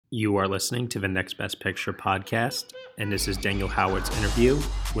You are listening to the Next Best Picture podcast, and this is Daniel Howard's interview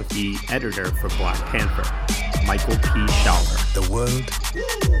with the editor for Black Panther, Michael P. Shawver. The world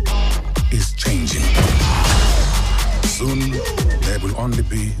is changing. Soon, there will only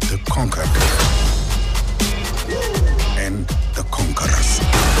be the conquered and the conquerors.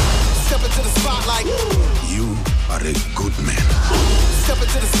 Step into the spotlight. You are a good man. Step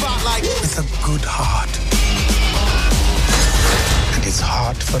into the spotlight. With a good heart. And it's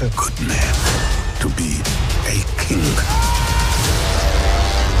hard for a good man to be a king.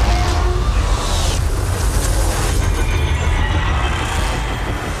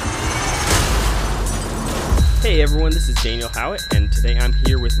 Hey everyone, this is Daniel Howard, and today I'm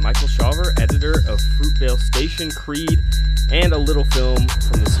here with Michael Shawver, editor of Fruitvale Station, Creed, and a little film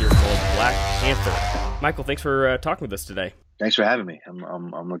from this year called Black Panther. Michael, thanks for talking with us today. Thanks for having me.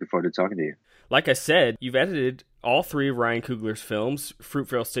 I'm looking forward to talking to you. Like I said, you've edited all three of Ryan Coogler's films.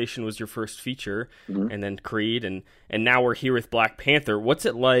 Fruitvale Station was your first feature, and then Creed, and now we're here with Black Panther. What's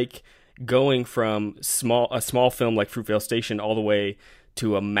it like going from a small film like Fruitvale Station all the way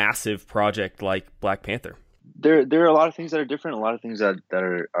to a massive project like Black Panther? There are a lot of things that are different, a lot of things that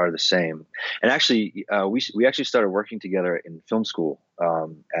are the same. And actually, we actually started working together in film school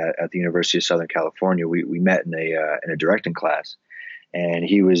at the University of Southern California. We met in a directing class, and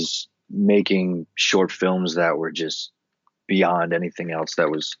he was making short films that were just beyond anything else that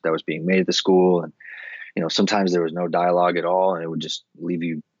was being made at the school. And sometimes there was no dialogue at all, and it would just leave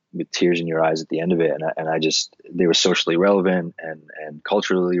you with tears in your eyes at the end of it. And I just, they were socially relevant and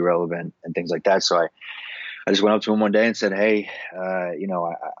culturally relevant and things like that. So I just went up to him one day and said, hey, I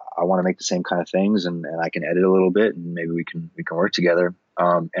want to make the same kind of things, and I can edit a little bit, and maybe we can work together.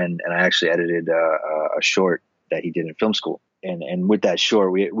 And I actually edited a short that he did in film school. And with that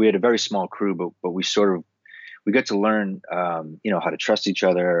short, we had a very small crew, but we got to learn, how to trust each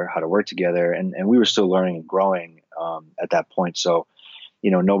other, how to work together. And we were still learning and growing at that point. So,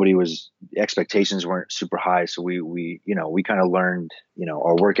 expectations weren't super high. So we kind of learned,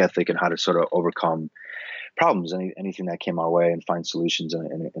 our work ethic and how to sort of overcome problems, anything that came our way, and find solutions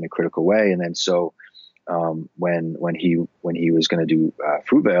in a critical way. And then so when he was going to do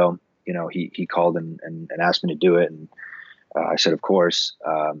Fruitvale, he called and asked me to do it, and I said of course.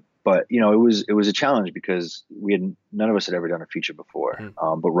 But it was a challenge because none of us had ever done a feature before.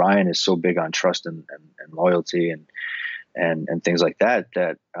 But Ryan is so big on trust and loyalty and things like that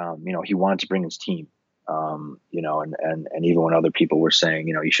he wanted to bring his team. And even when other people were saying,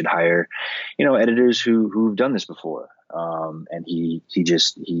 you should hire, editors who've done this before. And he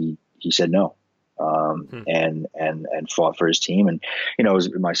said no, and fought for his team. And, it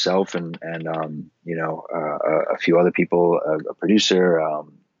was myself and a few other people, a producer,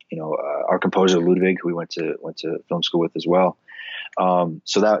 our composer Ludwig, who we went to film school with as well.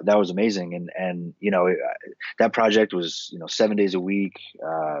 So that was amazing. And that project was, 7 days a week,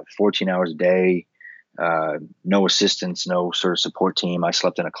 14 hours a day. No assistance, no sort of support team. I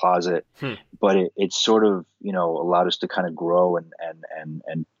slept in a closet, but it sort of, allowed us to kind of grow and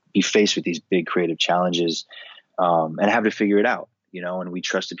be faced with these big creative challenges, and have to figure it out, and we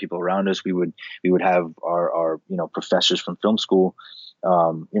trusted people around us. We would have our professors from film school,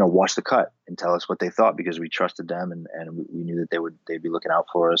 watch the cut and tell us what they thought, because we trusted them and we knew that they'd be looking out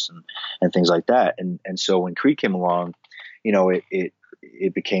for us and things like that. And so when Creed came along,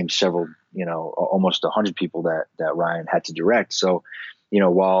 it became several, almost 100 people that Ryan had to direct. So,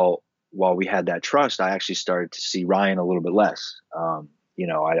 while we had that trust, I actually started to see Ryan a little bit less. I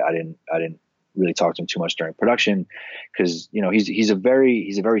didn't really talk to him too much during production, because, he's a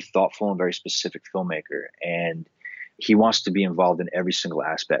very thoughtful and very specific filmmaker, and he wants to be involved in every single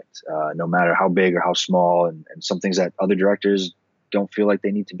aspect, no matter how big or how small, and some things that other directors don't feel like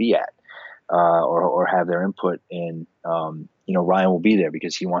they need to be at, or have their input in. Ryan will be there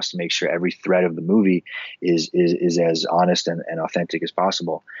because he wants to make sure every thread of the movie is as honest and authentic as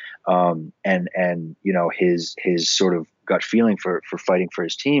possible. His sort of gut feeling for fighting for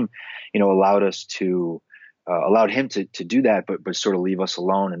his team, allowed him to do that, but sort of leave us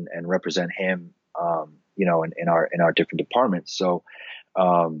alone and represent him, in our different departments. So,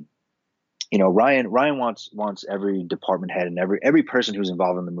 Ryan wants every department head and every person who's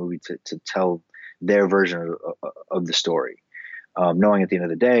involved in the movie to tell their version of the story. Knowing at the end of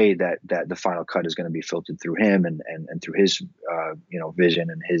the day that the final cut is going to be filtered through him and through his vision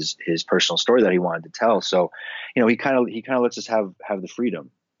and his personal story that he wanted to tell. So, he kind of lets us have the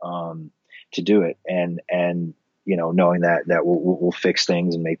freedom to do it, and knowing that we'll fix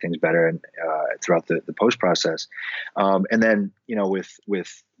things and make things better and throughout the post process. And then with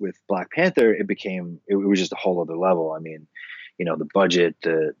Black Panther, it was just a whole other level. I mean, the budget,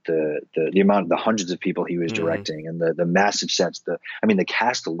 the amount, the hundreds of people he was directing, and the massive sets. The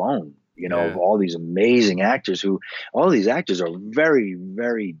cast alone, of all these amazing actors all of these actors are very,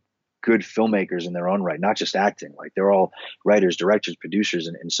 very good filmmakers in their own right, not just acting. Like they're all writers, directors, producers,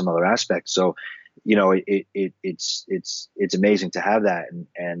 and in some other aspects. So, it's amazing to have that.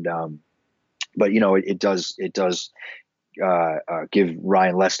 But it does give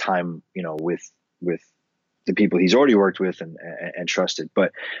Ryan less time, with the people he's already worked with and trusted.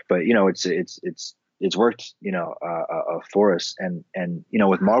 But it's worked, for us. And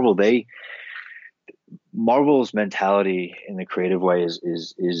with Marvel's mentality in the creative way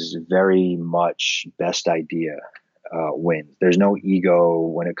is very much best idea wins. There's no ego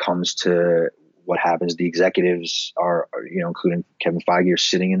when it comes to what happens. The executives are including Kevin Feige, are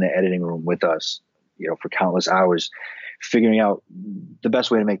sitting in the editing room with us, for countless hours, figuring out the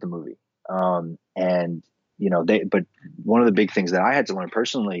best way to make the movie. But one of the big things that I had to learn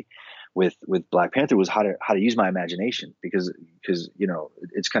personally with Black Panther was how to use my imagination, because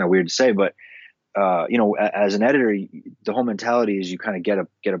it's kind of weird to say, but as an editor, the whole mentality is you kind of get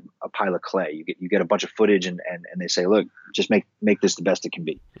a pile of clay. You get a bunch of footage and they say, look, just make this the best it can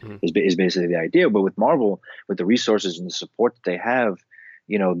be, is basically the idea. But with Marvel, with the resources and the support that they have,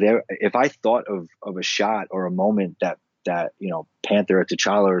 if I thought of a shot or a moment that Panther or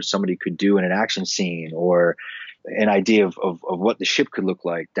T'Challa or somebody could do in an action scene, or an idea of what the ship could look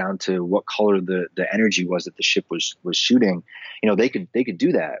like, down to what color the energy was that the ship was shooting, they could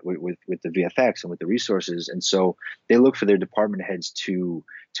do that with the VFX and with the resources. And so they look for their department heads to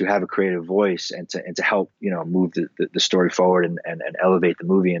have a creative voice and to help, move the story forward and elevate the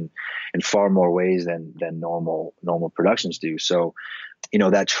movie in far more ways than normal productions do. So,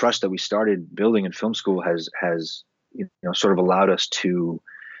 that trust that we started building in film school has sort of allowed us to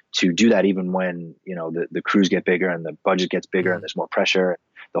do that, even when the crews get bigger and the budget gets bigger and there's more pressure,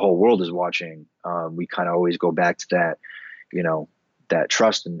 the whole world is watching. We kind of always go back to that, that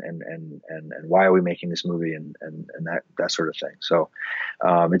trust and why are we making this movie and that sort of thing. So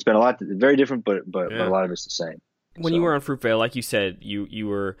it's been very different, but a lot of it's the same. When you were on Fruitvale, like you said, you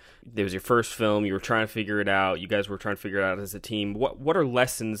were, there was your first film, you were trying to figure it out, you guys were trying to figure it out as a team. What are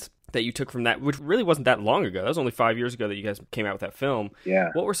lessons that you took from that, which really wasn't that long ago? That was only 5 years ago that you guys came out with that film. Yeah.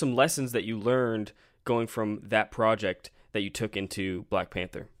 What were some lessons that you learned going from that project that you took into Black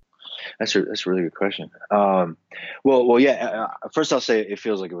Panther? That's a really good question. First I'll say it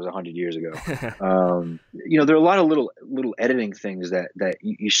feels like it was 100 years ago. There are a lot of little editing things that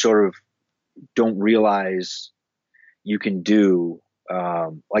you sort of don't realize you can do.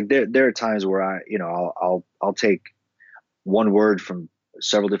 Like there are times where I'll take one word from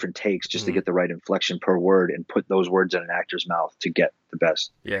several different takes just to get the right inflection per word and put those words in an actor's mouth to get the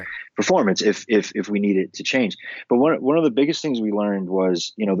best performance if we need it to change. But one of the biggest things we learned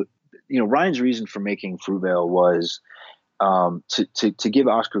was, Ryan's reason for making Fruitvale was to give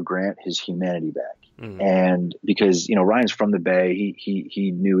Oscar Grant his humanity back. And because, Ryan's from the Bay,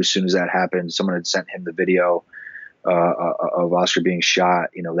 he knew as soon as that happened, someone had sent him the video of Oscar being shot,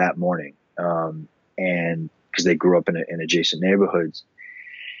 that morning. And because they grew up in adjacent neighborhoods.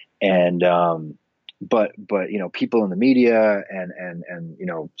 And, but people in the media and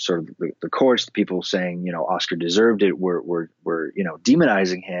sort of the courts, the people saying, Oscar deserved it, were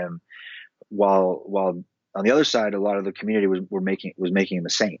demonizing him, while on the other side, a lot of the community was making him a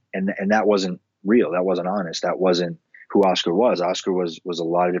saint. And that wasn't real. That wasn't honest. That wasn't who Oscar was. Oscar was a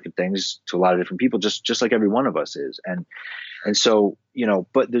lot of different things to a lot of different people, just like every one of us is. And so,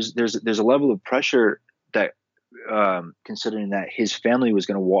 but there's a level of pressure that, considering that his family was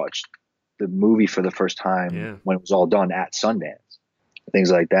going to watch the movie for the first time when it was all done at Sundance,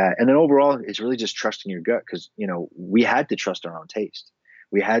 things like that. And then overall, it's really just trusting your gut, because, we had to trust our own taste.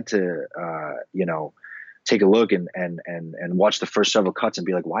 We had to, take a look and watch the first several cuts and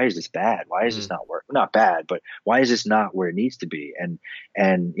be like, why is this bad? Why is this not work? Not bad, but why is this not where it needs to be? And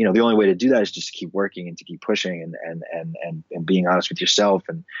the only way to do that is just to keep working and to keep pushing and being honest with yourself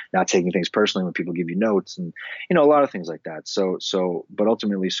and not taking things personally when people give you notes and, a lot of things like that. So, but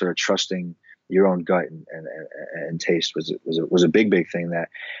ultimately sort of trusting your own gut and taste was a big thing. That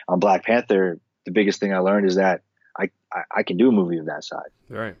on Black Panther, the biggest thing I learned is that I can do a movie of that size.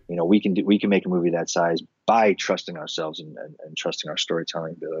 Right. We can make a movie that size by trusting ourselves and trusting our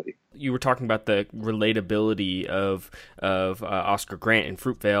storytelling ability. You were talking about the relatability of Oscar Grant in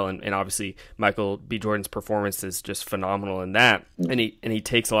Fruitvale, and obviously Michael B. Jordan's performance is just phenomenal in that, and he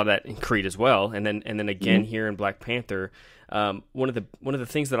takes a lot of that in Creed as well, and then again here in Black Panther. One of the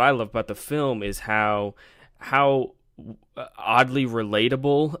things that I love about the film is how oddly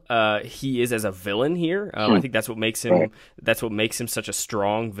relatable he is as a villain here. I think that's what makes him such a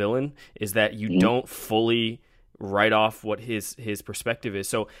strong villain, is that you don't fully write off what his perspective is.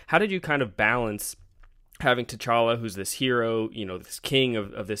 So how did you kind of balance having T'Challa, who's this hero, this king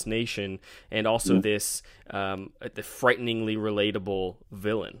of this nation, and also this the frighteningly relatable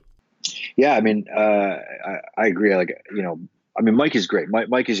villain? Yeah, I mean, I agree. Like, I mean, Mike is great.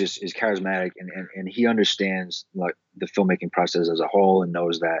 Mike is charismatic, and he understands like the filmmaking process as a whole, and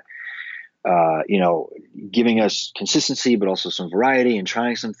knows that giving us consistency, but also some variety and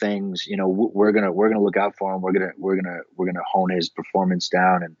trying some things. We're gonna look out for him. We're gonna hone his performance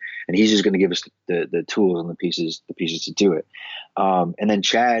down, and he's just gonna give us the tools and the pieces to do it. And then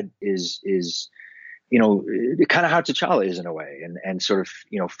Chad is kind of how T'Challa is in a way, and sort of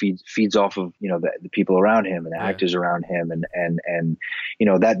feeds off of the people around him and the actors around him, and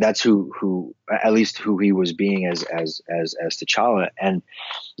that's who at least who he was being as T'Challa. And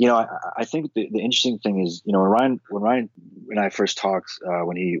I think the interesting thing is when Ryan and I first talked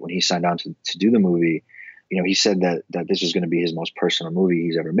when he signed on to do the movie, he said that this was going to be his most personal movie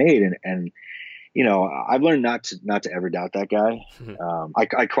he's ever made, and I've learned not to ever doubt that guy.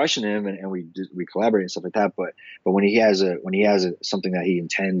 I question him, and we collaborate and stuff like that. But when he has something that he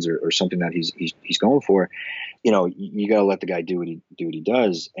intends or something that he's going for, you got to let the guy do what he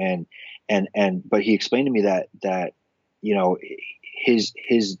does. But he explained to me that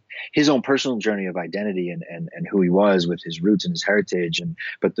his own personal journey of identity and who he was with his roots and his heritage,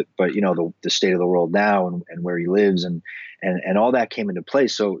 but the state of the world now and where he lives and all that came into play.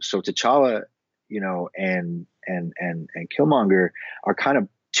 So T'Challa, and Killmonger are kind of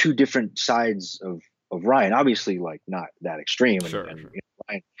two different sides of Ryan. Obviously, like not that extreme. Sure.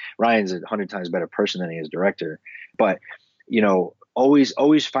 Ryan's 100 times better person than he is director. But always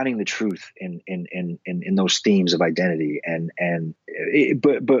finding the truth in those themes of identity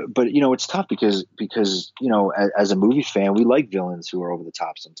but it's tough because as a movie fan, we like villains who are over the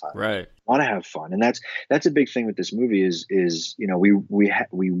top sometimes. Right. Want to have fun, and that's a big thing with this movie is we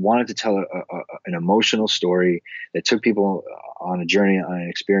wanted to tell an emotional story that took people on a journey, on an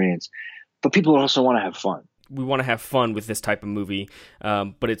experience, but people also want to have fun. We want to have fun with this type of movie,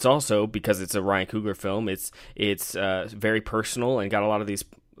 but it's also, because it's a Ryan Coogler film, it's very personal and got a lot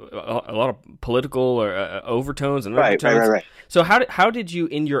of political or overtones and undertones. Right. So how did you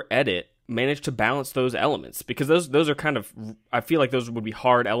in your edit manage to balance those elements? Because those are kind of, I feel like those would be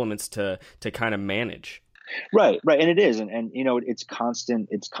hard elements to kind of manage. Right, and it is, and it's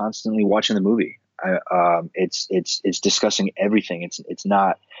constantly watching the movie. It's discussing everything. It's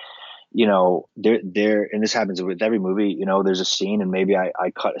not. There, and this happens with every movie, there's a scene, and maybe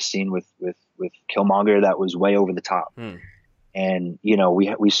I cut a scene with Killmonger that was way over the top. And,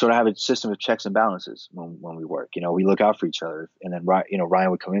 we sort of have a system of checks and balances when we work. We look out for each other. And then,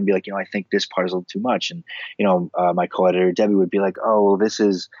 Ryan would come in and be like, I think this part is a little too much. And, my co-editor, Debbie, would be like, oh, this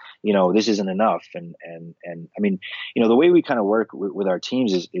isn't enough. And I mean, the way we kind of work with our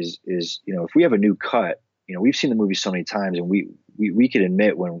teams is if we have a new cut, we've seen the movie so many times, and we could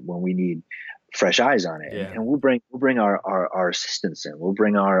admit when we need fresh eyes on it, and we'll bring our assistants in, we'll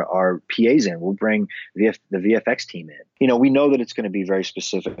bring our PAs in, we'll bring the VFX team in. We know that it's going to be very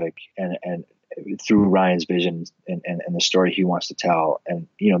specific and through Ryan's vision and the story he wants to tell. And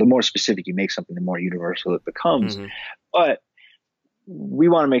the more specific you make something, the more universal it becomes. But we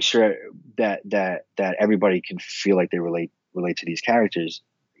want to make sure that everybody can feel like they relate to these characters.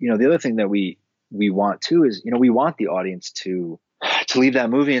 The other thing that we want too is we want the audience to leave that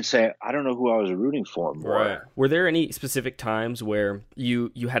movie and say, I don't know who I was rooting for more. Right. Were there any specific times where you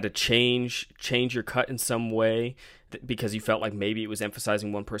had to change your cut in some way because you felt like maybe it was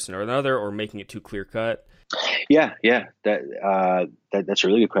emphasizing one person or another, or making it too clear cut? Yeah. That's a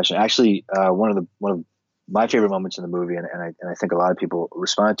really good question. Actually, one of my favorite moments in the movie, and I think a lot of people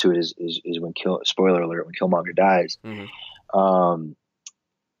respond to it, is when spoiler alert, when Killmonger dies.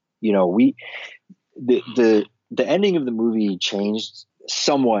 The ending of the movie changed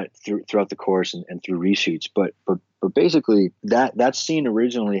somewhat throughout the course and through reshoots, but basically that scene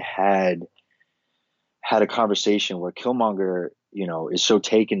originally had a conversation where Killmonger, is so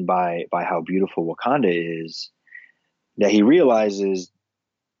taken by how beautiful Wakanda is that he realizes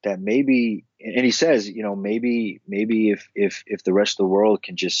that maybe, and he says, maybe if the rest of the world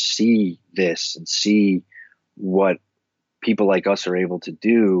can just see this and see what people like us are able to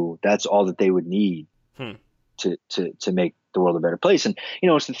do, that's all that they would need to make the world a better place. And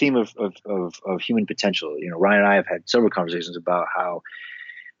it's the theme of human potential. Ryan and I have had several conversations about how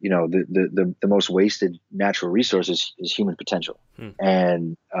the most wasted natural resource is human potential.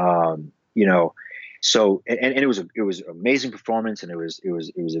 And So, and it was an amazing performance, and it was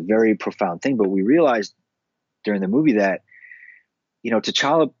a very profound thing. But we realized during the movie that,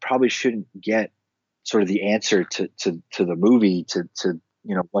 T'Challa probably shouldn't get sort of the answer to the movie, to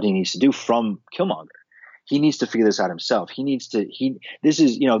what he needs to do from Killmonger. He needs to figure this out himself. This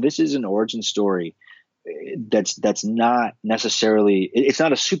is an origin story that's not necessarily, it's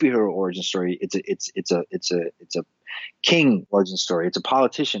not a superhero origin story. It's a king origin story. It's a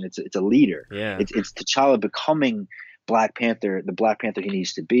politician. It's a leader. Yeah. It's T'Challa becoming Black Panther, the Black Panther he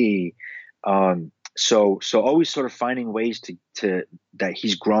needs to be. So always sort of finding ways to that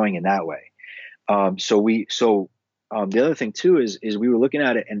he's growing in that way. The other thing too is we were looking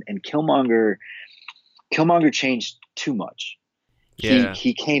at it, and Killmonger changed too much. Yeah.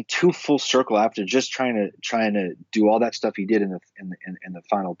 He came too full circle after just trying to do all that stuff he did in the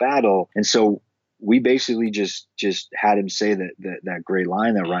final battle. And so we basically just had him say that great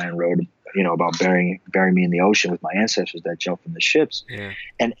line that Ryan wrote, about burying me in the ocean with my ancestors that jumped from the ships. Yeah.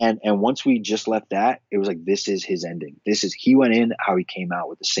 And once we just left that, it was like, this is his ending. He went in how he came out,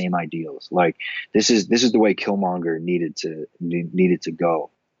 with the same ideals. Like, this is the way Killmonger needed to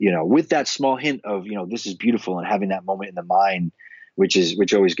go, with that small hint of, this is beautiful, and having that moment in the mind, which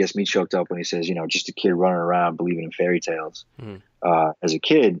always gets me choked up when he says, just a kid running around believing in fairy tales as a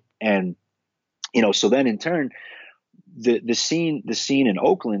kid. And, so then in turn, the scene in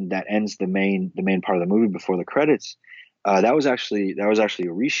Oakland that ends the main part of the movie before the credits, that was actually a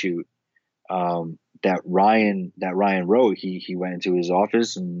reshoot that Ryan wrote. He went into his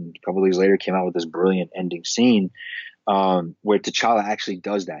office, and a couple of days later came out with this brilliant ending scene where T'Challa actually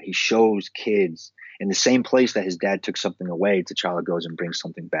does that. He shows kids in the same place that his dad took something away. T'Challa goes and brings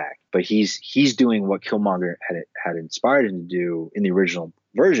something back, but he's doing what Killmonger had inspired him to do in the original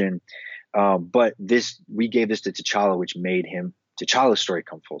version. But we gave this to T'Challa, which made T'Challa's story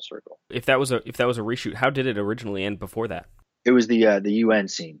come full circle. If that was a reshoot, how did it originally end before that? It was the UN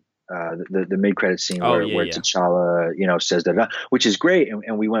scene, the mid credit scene where T'Challa, says that, which is great.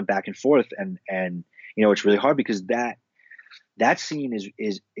 And we went back and forth, and it's really hard because that scene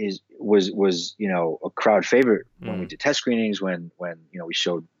was a crowd favorite when we did test screenings, when we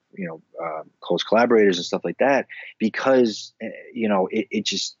showed close collaborators and stuff like that, because it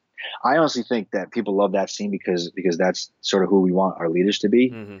just, I honestly think that people love that scene because that's sort of who we want our leaders to be.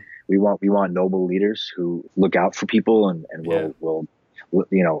 Mm-hmm. We want noble leaders who look out for people and will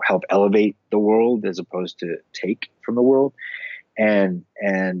help elevate the world as opposed to take from the world. And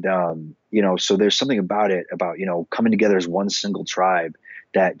so there's something about coming together as one single tribe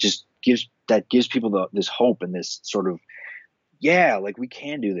that just gives people this hope and this sort of, like, we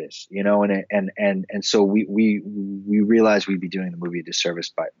can do this, and so we realized we'd be doing the movie a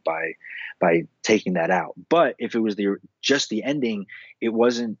disservice by taking that out. But if it was just the ending, it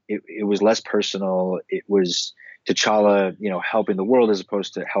wasn't. It was less personal. It was T'Challa, helping the world as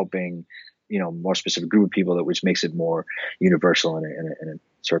opposed to helping, more specific group of people, which makes it more universal in a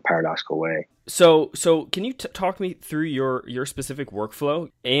sort of paradoxical way. So can you talk me through your specific workflow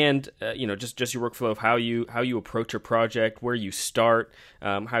and just your workflow of how you approach a project, where you start,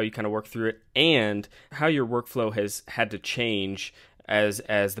 how you kind of work through it, and how your workflow has had to change as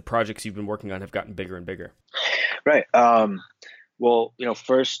the projects you've been working on have gotten bigger and bigger? Right. Well,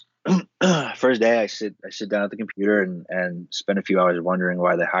 first day I sit down at the computer and spend a few hours wondering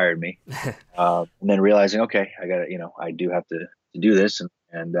why they hired me, and then realizing, okay, I do have to do this,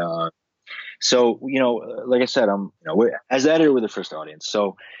 and so like I said, as the editor, we're the first audience.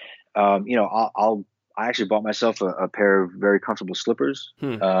 So I actually bought myself a pair of very comfortable slippers,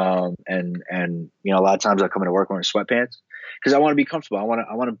 and a lot of times I come into work wearing sweatpants because I want to be comfortable. I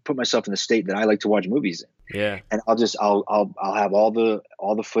want to put myself in the state that I like to watch movies in. Yeah. And I'll have all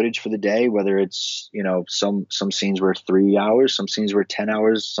the footage for the day, whether it's some scenes were 3 hours, some scenes were 10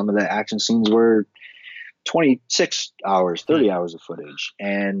 hours, some of the action scenes were 26 hours, 30 hours of footage.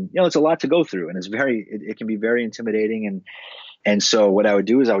 And, it's a lot to go through, and it can be very intimidating. And so what I would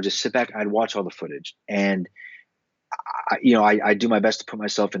do is I would just sit back, I'd watch all the footage, and I do my best to put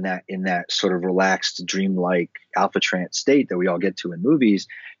myself in that sort of relaxed, dreamlike alpha trance state that we all get to in movies,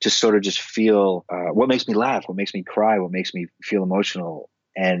 to sort of just feel what makes me laugh, what makes me cry, what makes me feel emotional,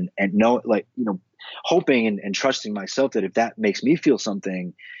 and hoping and trusting myself that if that makes me feel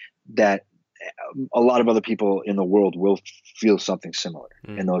something, that a lot of other people in the world will feel something similar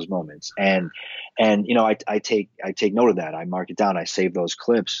in those moments. And I take note of that. I mark it down. I save those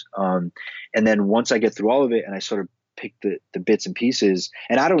clips. And then once I get through all of it and I sort of pick the bits and pieces,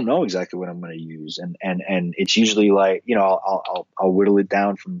 and I don't know exactly what I'm going to use. And it's usually like, I'll whittle it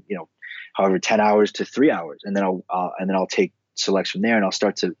down from, however, 10 hours to 3 hours. And then I'll take selects from there, and I'll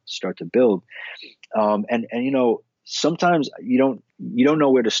start to build. And sometimes you don't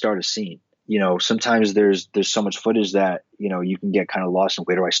know where to start a scene. Sometimes there's so much footage that you can get kind of lost in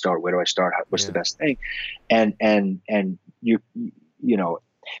where do I start? What's the best thing? And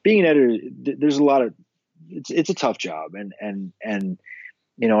being an editor, there's a lot of it's a tough job, and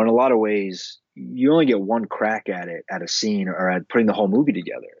in a lot of ways you only get one crack at it, at a scene or at putting the whole movie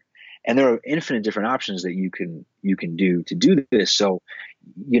together. And there are infinite different options that you can do to do this. So,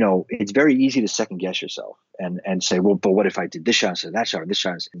 it's very easy to second guess yourself and say, well, but what if I did this shot instead of that shot, or this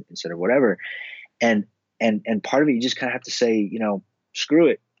shot instead of whatever? And part of it, you just kind of have to say, screw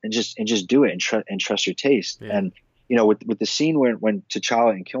it and just do it and trust your taste. Yeah. And, with the scene when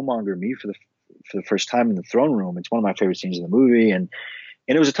T'Challa and Killmonger meet for the first time in the throne room, it's one of my favorite scenes in the movie. And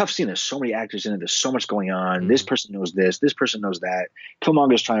it was a tough scene. There's so many actors in it. There's so much going on. This person knows this person knows that.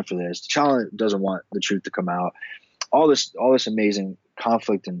 Killmonger's trying for this. T'Challa doesn't want the truth to come out. All this amazing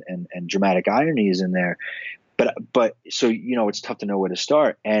conflict and dramatic irony is in there. But so, it's tough to know where to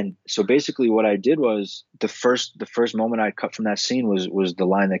start. And so basically what I did was the first moment I cut from that scene was the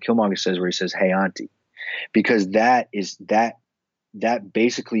line that Killmonger says, where he says, "Hey, auntie," because that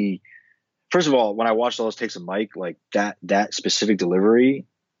basically, first of all, when I watched all those takes of Mike, like that specific delivery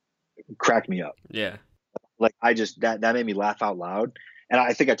cracked me up. Yeah. Like that made me laugh out loud. And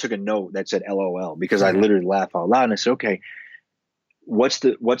I think I took a note that said LOL, because I literally laughed out loud, and I said, okay, what's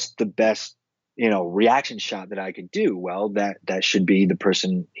the best, reaction shot that I could do? Well, that should be the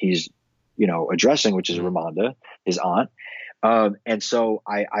person he's, addressing, which is Ramonda, his aunt. And so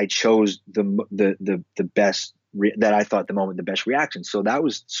I chose the best that I thought the best reaction. So that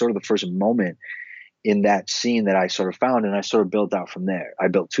was sort of the first moment in that scene that I sort of found, and I sort of built out from there. I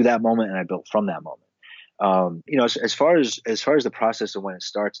built to that moment, and I built from that moment. As far as the process of when it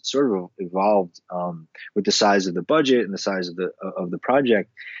starts, it sort of evolved with the size of the budget and the size of the project.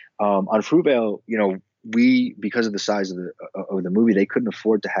 On Fruitvale, because of the size of the movie, they couldn't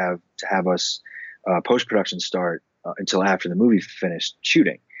afford to have us post-production start until after the movie finished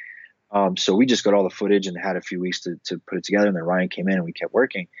shooting. So we just got all the footage and had a few weeks to put it together, and then Ryan came in and we kept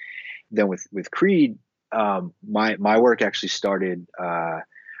working. Then with Creed, my work actually started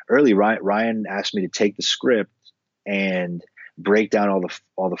early. Ryan asked me to take the script and break down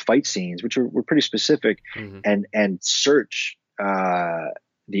all the fight scenes, which were pretty specific, and search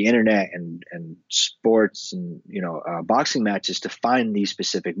the internet and sports and boxing matches to find these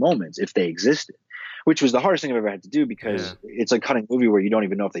specific moments if they existed, which was the hardest thing I've ever had to do, because it's like cutting a movie where you don't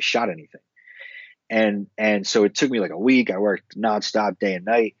even know if they shot anything. And so it took me like a week. I worked nonstop, day and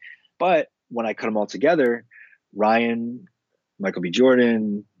night. But when I cut them all together, Ryan, Michael B.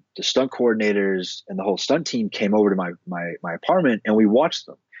 Jordan, the stunt coordinators, and the whole stunt team came over to my apartment, and we watched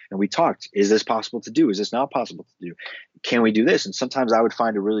them and we talked. Is this possible to do? Is this not possible to do? Can we do this? And sometimes I would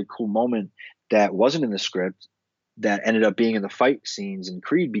find a really cool moment that wasn't in the script that ended up being in the fight scenes in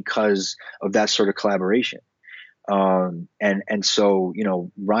Creed because of that sort of collaboration. And so,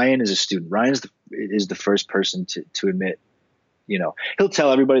 Ryan is a student. Ryan is the first person to admit, he'll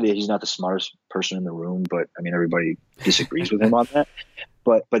tell everybody that he's not the smartest person in the room, but I mean, everybody disagrees with him on that.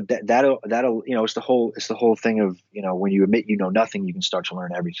 But that'll it's the whole thing of, when you admit you know nothing, you can start to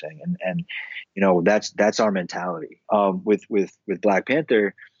learn everything. And that's our mentality. With Black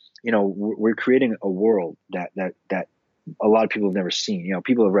Panther, we're creating a world that a lot of people have never seen.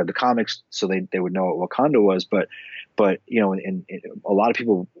 People have read the comics, so they would know what Wakanda was, but and a lot of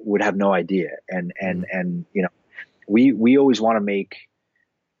people would have no idea. And we always want to make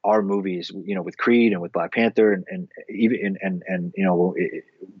our movies, with Creed and with Black Panther and even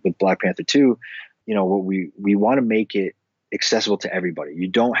with Black Panther 2, what we want to make it accessible to everybody. You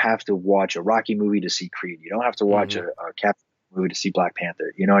don't have to watch a Rocky movie to see Creed. You don't have to watch a Captain movie to see Black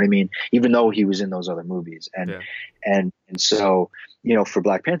Panther. You know what I mean? Even though he was in those other movies. And so, for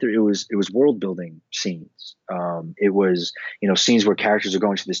Black Panther, it was world building scenes. It was, scenes where characters are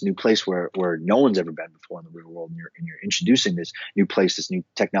going to this new place where no one's ever been before in the real world. And you're introducing this new place, this new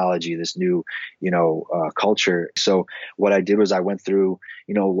technology, this new, culture. So what I did was I went through,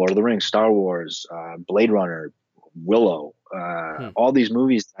 Lord of the Rings, Star Wars, Blade Runner, Willow, all these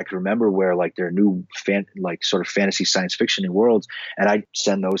movies I could remember where like they're new sort of fantasy science fiction worlds, and I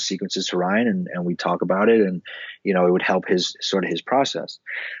send those sequences to Ryan and we talk about it, and it would help his process.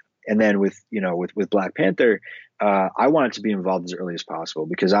 And then with Black Panther, I wanted to be involved as early as possible,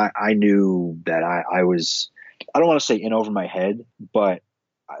 because I knew that I was, I don't want to say in over my head, but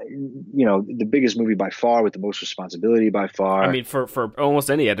the biggest movie by far with the most responsibility by far. I mean, for almost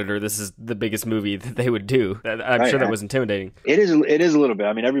any editor, this is the biggest movie that they would do. I'm sure that was intimidating. It is a little bit.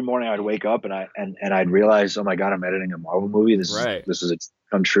 I mean, every morning I'd wake up and I'd realize, oh my God, I'm editing a Marvel movie. This is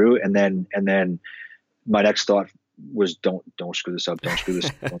come true. And then my next thought was, don't screw this up. Don't screw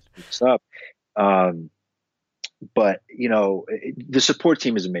this up. But the support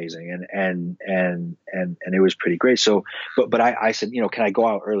team is amazing, and it was pretty great. So, but I said, can I go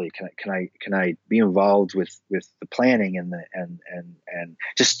out early? Can I be involved with the planning and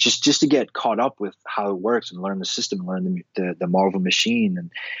just to get caught up with how it works and learn the system, and learn the Marvel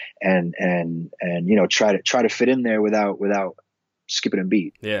machine, and try to fit in there without skipping a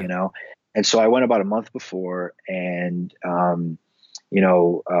beat. Yeah. And so I went about a month before, and they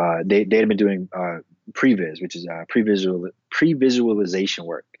had been doing previs, which is pre-visualization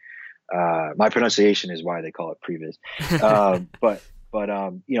work. My pronunciation is why they call it previs.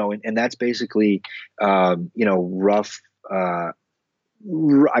 And that's basically rough. I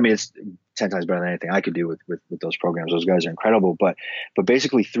mean, it's 10 times better than anything I could do with those programs. Those guys are incredible, but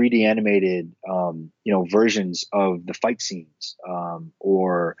basically 3D animated, versions of the fight scenes,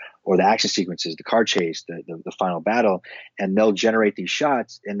 or the action sequences, the car chase, the final battle, and they'll generate these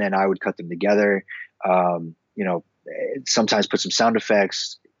shots, and then I would cut them together. Sometimes put some sound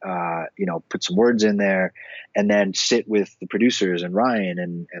effects, put some words in there, and then sit with the producers and Ryan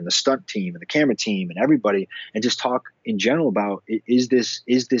and the stunt team and the camera team and everybody, and just talk in general about, is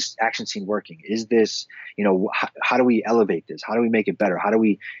this action scene working? Is this, how do we elevate this? How do we make it better? How do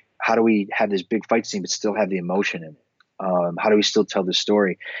we have this big fight scene but still have the emotion in it? How do we still tell the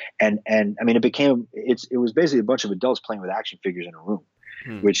story? And I mean, it was basically a bunch of adults playing with action figures in a room,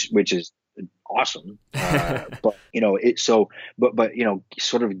 which is awesome. But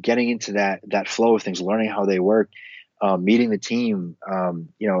sort of getting into that flow of things, learning how they work, meeting the team.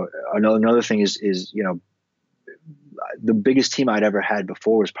 Another thing is the biggest team I'd ever had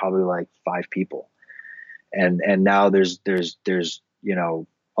before was probably like 5 people. And now there's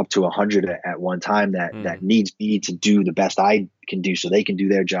up to 100 at one time that needs me to do the best I can do so they can do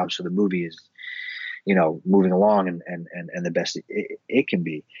their job, so the movie is moving along and the best it can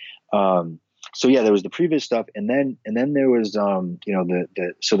be. So yeah, there was the previous stuff, and then there was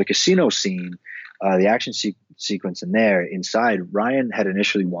the casino scene, the action sequence in there inside. Ryan had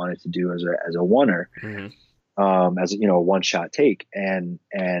initially wanted to do as a oneer, as a one shot take, and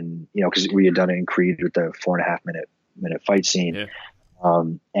because we had done it in Creed with the 4.5 minute fight scene. Yeah.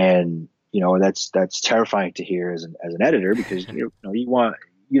 And that's terrifying to hear as an editor, because you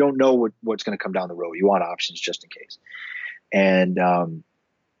don't know what's going to come down the road. You want options just in case. And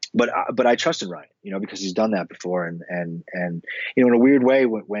but I trusted Ryan, because he's done that before, and in a weird way,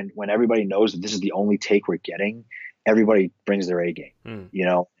 when everybody knows that this is the only take we're getting, everybody brings their A game,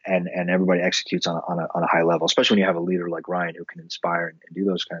 and everybody executes on a high level, especially when you have a leader like Ryan who can inspire and do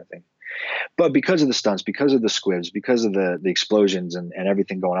those kind of things. But because of the stunts, because of the squibs, because of the explosions and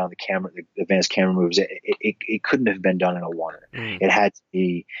everything going on, the advanced camera moves, it couldn't have been done in a oneer.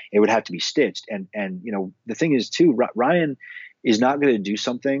 It would have to be stitched. And the thing is too, Ryan is not going to do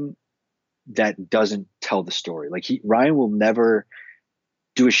something that doesn't tell the story. Like Ryan will never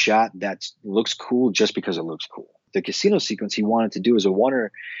do a shot that looks cool just because it looks cool. The casino sequence he wanted to do as a oneer,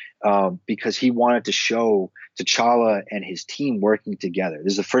 because he wanted to show T'Challa and his team working together.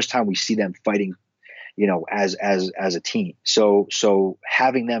 This is the first time we see them fighting, as a team. So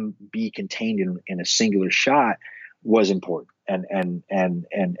having them be contained in a singular shot was important. And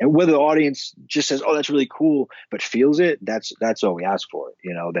whether the audience just says, "Oh, that's really cool," but feels it, that's all we ask for.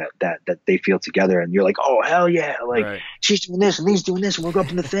 That they feel together, and you're like, "Oh, hell yeah!" Like, right. She's doing this and he's doing this, and we'll go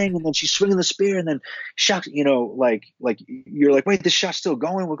up in the thing, and then she's swinging the spear, and then shocks. Like you're like, "Wait, this shot's still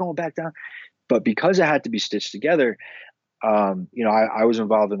going. We're going back down." But because it had to be stitched together, I was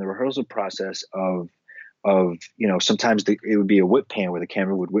involved in the rehearsal process of sometimes it would be a whip pan where the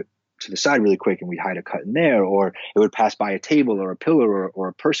camera would whip to the side really quick and we'd hide a cut in there, or it would pass by a table or a pillar or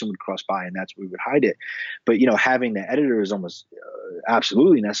a person would cross by, and that's where we would hide it. But having the editor is almost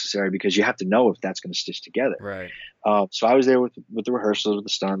absolutely necessary, because you have to know if that's going to stitch together. Right. So I was there with the rehearsals, with the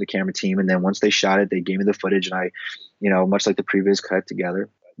stunt, the camera team, and then once they shot it, they gave me the footage, and I, much like the previous, cut it together.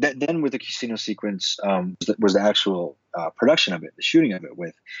 Then with the casino sequence was the actual production of it, the shooting of it,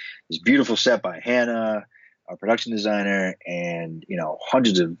 with this beautiful set by Hannah, our production designer, and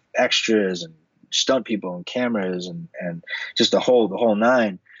hundreds of extras and stunt people and cameras and just the whole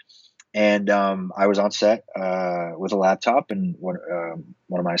nine. And I was on set with a laptop and one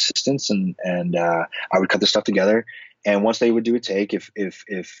of my assistants, and I would cut the stuff together. And once they would do a take, if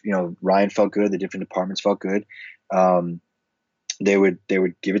Ryan felt good, the different departments felt good, they would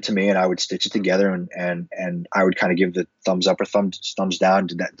give it to me, and I would stitch it together, and I would kind of give the thumbs up or thumbs down.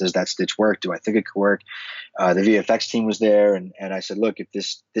 Does that stitch work? Do I think it could work? The VFX team was there, and I said, look, if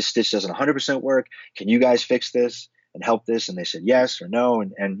this stitch doesn't 100% work, can you guys fix this and help this? And they said yes or no,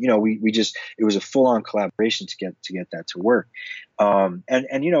 and you know, we just, it was a full on collaboration to get that to work.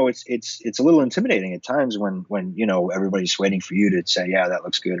 And you know, it's a little intimidating at times when you know, everybody's waiting for you to say, yeah, that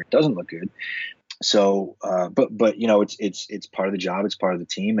looks good or it doesn't look good. So, but you know, it's part of the job. It's part of the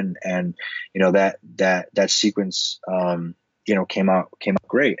team. And, you know, that sequence, you know, came out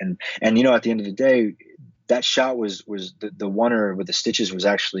great. And, you know, at the end of the day, that shot was the one with the stitches was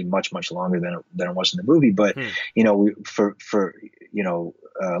actually much longer than it was in the movie. But, you know,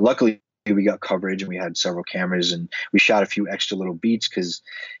 luckily we got coverage and we had several cameras and we shot a few extra little beats. 'Cause,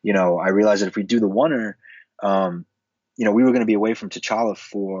 you know, I realized that if we do the oneer, you know, we were going to be away from T'Challa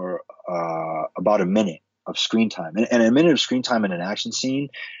for about a minute of screen time, and a minute of screen time in an action scene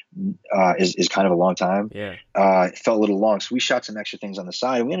is kind of a long time. Yeah, it felt a little long, so we shot some extra things on the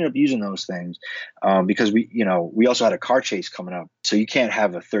side, and we ended up using those things because we also had a car chase coming up, so you can't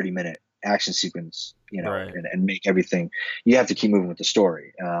have a 30-minute action sequence, you know, right. and make everything. You have to keep moving with the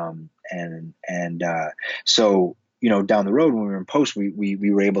story, so. You know, down the road when we were in post, we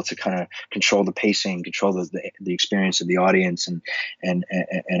were able to kind of control the pacing, control the experience of the audience, and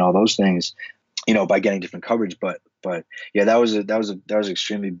all those things, you know, by getting different coverage. But yeah, that was an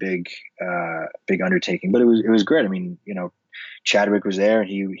extremely big undertaking. But it was great. I mean, you know, Chadwick was there, and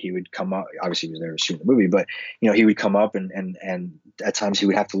he would come up. Obviously, he was there shooting the movie, but you know, he would come up, and at times he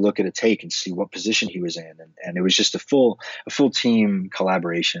would have to look at a take and see what position he was in, and it was just a full team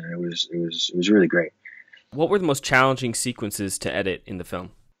collaboration. And it was really great. What were the most challenging sequences to edit in the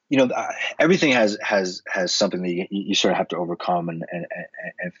film? You know, everything has something that you sort of have to overcome and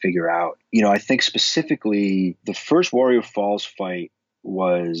figure out. You know, I think specifically the first Warrior Falls fight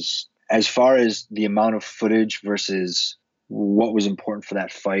was, as far as the amount of footage versus what was important for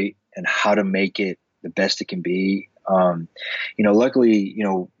that fight and how to make it the best it can be. You know, luckily, you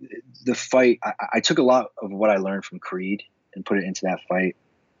know, the fight, I took a lot of what I learned from Creed and put it into that fight.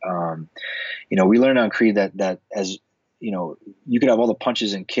 You know, we learned on Creed that as you know, you could have all the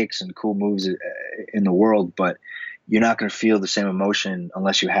punches and kicks and cool moves in the world, but you're not going to feel the same emotion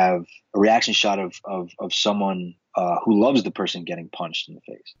unless you have a reaction shot of someone who loves the person getting punched in the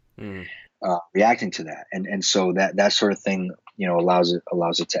face, reacting to that, and so that sort of thing, you know, allows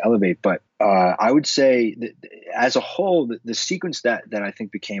it to elevate. But I would say that as a whole, the sequence that I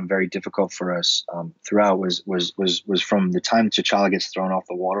think became very difficult for us throughout was from the time T'Challa gets thrown off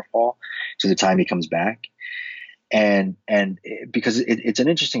the waterfall to the time he comes back, and because it's an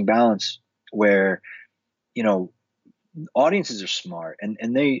interesting balance where, you know, audiences are smart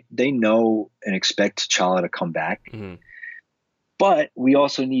and they know and expect T'Challa to come back. Mm-hmm. But we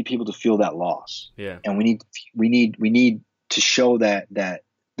also need people to feel that loss. Yeah. And we need to show that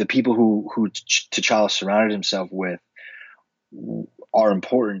the people who T'Challa surrounded himself with are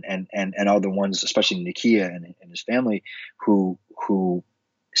important and are the ones, especially Nakia and his family, who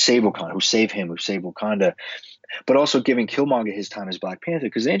save Wakanda, who save him, who save Wakanda, but also giving Killmonger his time as Black Panther.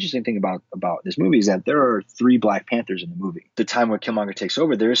 Because the interesting thing about this movie is that there are 3 Black Panthers in the movie. The time where Killmonger takes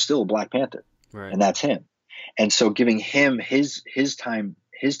over, there is still a Black Panther, right, and that's him. And so giving him his time,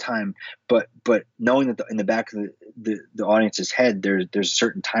 but knowing that in the back of the audience's head, there's a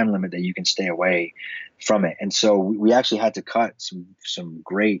certain time limit that you can stay away from it. And so we actually had to cut some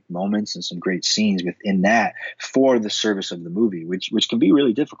great moments and some great scenes within that for the service of the movie, which can be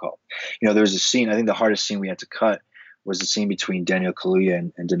really difficult. You know, there's a scene, I think the hardest scene we had to cut was the scene between Daniel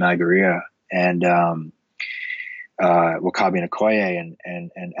Kaluuya and Danai Gurira and W'Kabi and Okoye,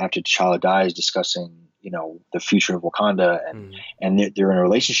 and after T'Challa dies, discussing, you know, the future of Wakanda, and they're in a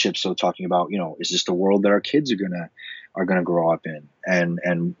relationship. So talking about, you know, is this the world that our kids are gonna grow up in,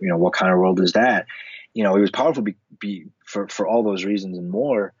 and you know, what kind of world is that? You know, it was powerful for all those reasons and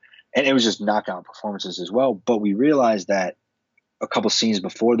more, and it was just knockout performances as well. But we realized that a couple scenes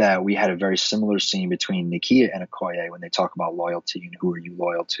before that, we had a very similar scene between Nakia and Okoye when they talk about loyalty and who are you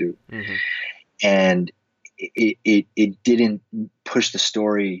loyal to, and it didn't push the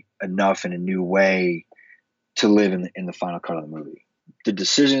story enough in a new way to live in the final cut of the movie. The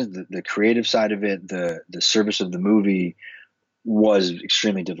decisions, the creative side of it, the service of the movie was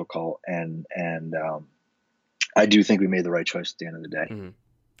extremely difficult, and I do think we made the right choice at the end of the day. Mm-hmm.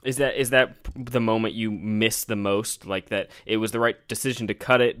 Is that the moment you missed the most? Like that it was the right decision to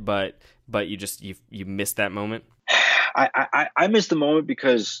cut it, but you missed that moment? I missed the moment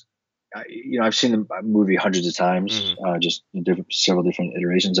because, you know, I've seen the movie hundreds of times, just in several different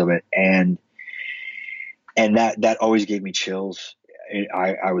iterations of it, and and that always gave me chills.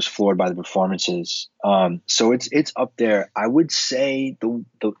 I was floored by the performances. So it's up there. I would say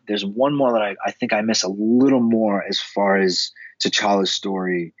there's one more that I think I miss a little more as far as T'Challa's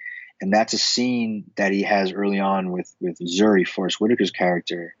story, and that's a scene that he has early on with Zuri, Forrest Whitaker's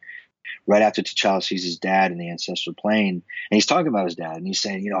character, right after T'Challa sees his dad in the ancestral plane, and he's talking about his dad, and he's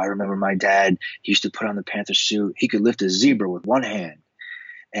saying, I remember my dad. He used to put on the Panther suit. He could lift a zebra with one hand.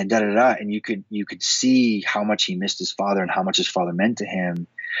 And da da da, and you could see how much he missed his father and how much his father meant to him,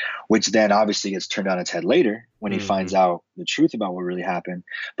 which then obviously gets turned on its head later when he finds out the truth about what really happened.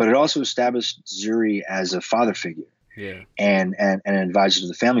 But it also established Zuri as a father figure, and an advisor to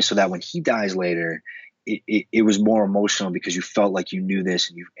the family, so that when he dies later, it was more emotional because you felt like you knew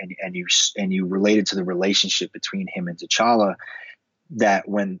this, and you related to the relationship between him and T'Challa. That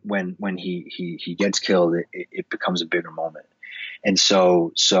when he gets killed, it becomes a bigger moment. And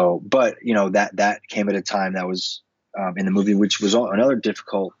so, but that came at a time that was in the movie, which was another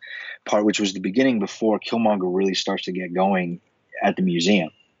difficult part, which was the beginning before Killmonger really starts to get going at the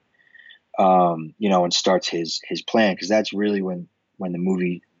museum, and starts his plan. Cause that's really when the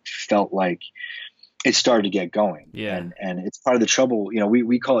movie felt like it started to get going. Yeah. And it's part of the trouble,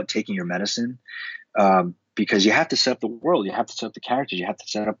 we call it taking your medicine. Because you have to set up the world, you have to set up the characters, you have to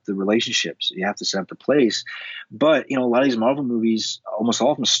set up the relationships, you have to set up the place. But a lot of these Marvel movies, almost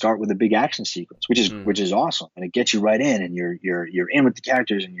all of them, start with a big action sequence, which is awesome, and it gets you right in, and you're in with the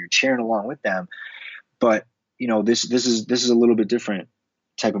characters, and you're cheering along with them. But this is a little bit different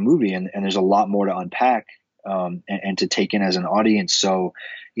type of movie, and there's a lot more to unpack and to take in as an audience. So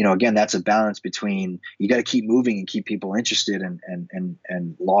again, that's a balance between, you got to keep moving and keep people interested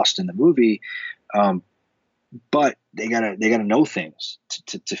and lost in the movie. But they gotta know things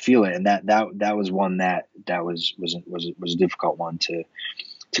to feel it, and that was one that was a difficult one to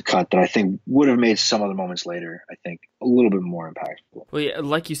cut, that I think would have made some other moments later, I think, a little bit more impactful. Well, yeah,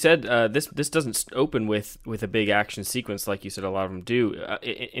 like you said, this doesn't open with a big action sequence like you said a lot of them do.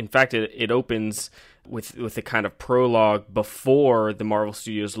 In fact, it opens with a kind of prologue before the Marvel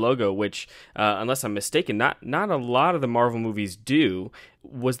Studios logo, which, unless I'm mistaken, not a lot of the Marvel movies do.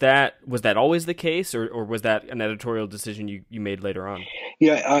 Was that always the case, or was that an editorial decision you made later on?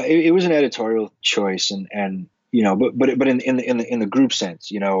 Yeah, it was an editorial choice, and but in the group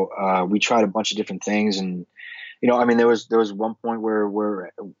sense, we tried a bunch of different things, and there was one point where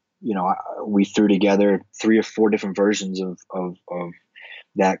we threw together 3 or 4 different versions of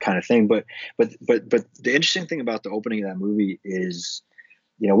that kind of thing. But the interesting thing about the opening of that movie is,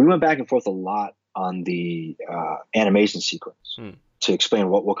 we went back and forth a lot on the animation sequence to explain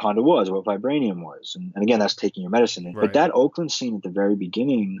what Wakanda was, what vibranium was, and again, that's taking your medicine. Right. But that Oakland scene at the very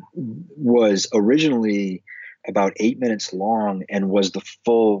beginning was originally about 8 minutes long, and was the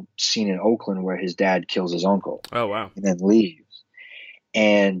full scene in Oakland where his dad kills his uncle. Oh, wow. And then leaves.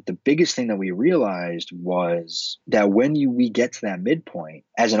 And the biggest thing that we realized was that when we get to that midpoint,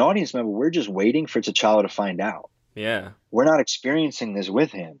 as an audience member, we're just waiting for T'Challa to find out. Yeah. We're not experiencing this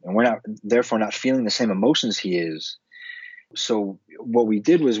with him, and we're therefore not feeling the same emotions he is. So what we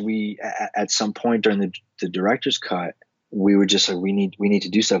did was, at some point during the director's cut, we were just like, we need to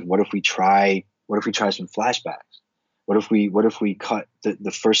do stuff. What if we try some flashbacks? What if we cut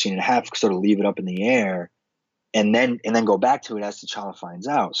the first scene in half, sort of leave it up in the air, and then go back to it as T'Challa finds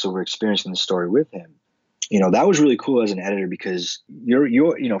out, so we're experiencing the story with him. That was really cool as an editor, because you're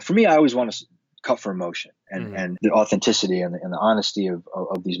for me, I always want to cut for emotion and the authenticity and the honesty of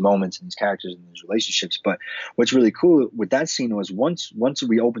these moments and these characters and these relationships. But what's really cool with that scene was, once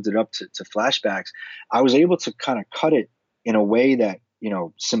we opened it up to flashbacks, I was able to kind of cut it in a way that,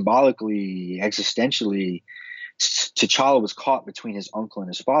 symbolically, existentially, T'Challa was caught between his uncle and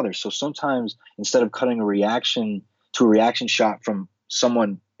his father. So sometimes, instead of cutting a reaction shot from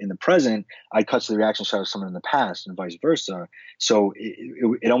someone in the present, I cut to the reaction shot of someone in the past, and vice versa. So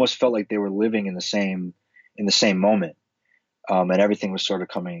it almost felt like they were living in the same moment, and everything was sort of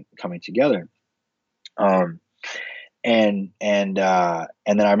coming together. And then I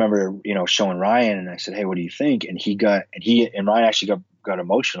remember, showing Ryan, and I said, "Hey, what do you think?" And Ryan actually got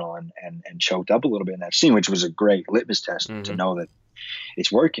emotional and choked up a little bit in that scene, which was a great litmus test to know that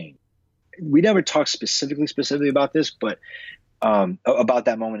it's working. We never talked specifically about this, but about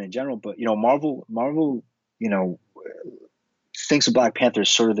that moment in general. But Marvel, thinks of Black Panther as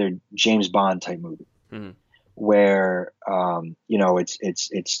sort of their James Bond type movie, where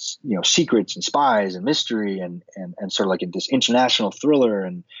it's secrets and spies and mystery and sort of like this international thriller,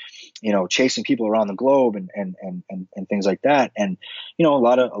 and chasing people around the globe and things like that. And a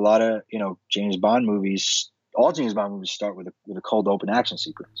lot of James Bond movies all James Bond movies start with a cold open action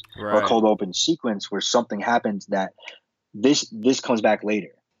sequence, or a Right. cold open sequence where something happens that this comes back later.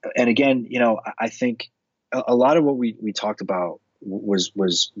 And again, I think a lot of what we talked about was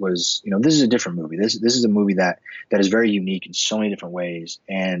this is a different movie. This is a movie that is very unique in so many different ways.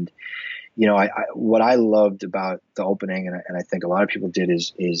 And what I loved about the opening, and I think a lot of people did,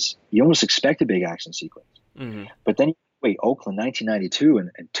 is you almost expect a big action sequence, Mm-hmm. but then wait, Oakland 1992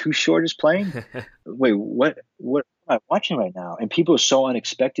 and Too Short is playing. Wait, what am I watching right now? And people are so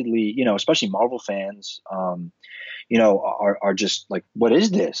unexpectedly, especially Marvel fans, are just like, what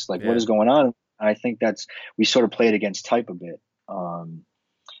is this? Like, what Yeah. is going on? And I think we sort of played against type a bit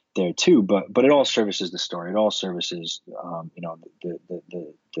there too, but it all services the story. It all services,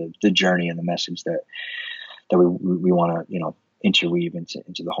 the journey and the message that we want to, interweave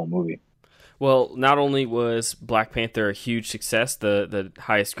into the whole movie. Well, not only was Black Panther a huge success, the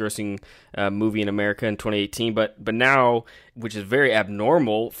highest grossing movie in America in 2018, but now, which is very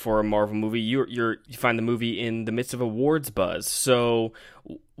abnormal for a Marvel movie, you find the movie in the midst of awards buzz. So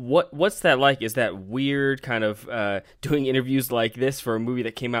what's that like? Is that weird, kind of doing interviews like this for a movie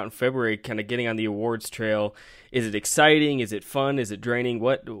that came out in February, kind of getting on the awards trail? Is it exciting? Is it fun? Is it draining?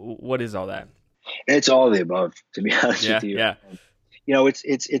 What is all that? It's all of the above, to be honest Yeah, with you. yeah. It's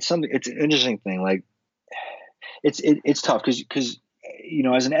something. It's an interesting thing. Like, it's tough because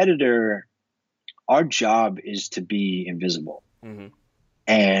as an editor, our job is to be invisible, Mm-hmm.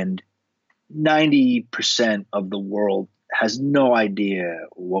 and 90% of the world has no idea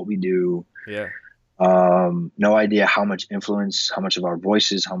what we do. Yeah. No idea how much influence, how much of our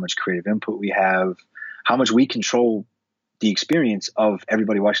voices, how much creative input we have, how much we control the experience of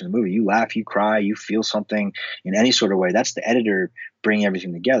everybody watching the movie. You laugh, you cry, you feel something in any sort of way. That's the editor bringing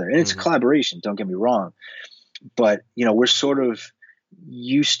everything together. And it's a collaboration, don't get me wrong. But, we're sort of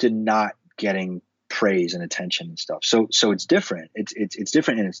used to not getting praise and attention and stuff. So it's different. It's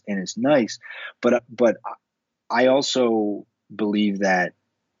different and it's nice. But I also believe that,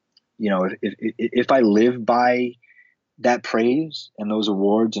 if I live by that praise and those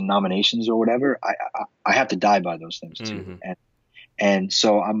awards and nominations or whatever, I have to die by those things too. Mm-hmm. And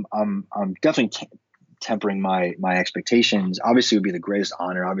so I'm definitely tempering my expectations. Obviously, it would be the greatest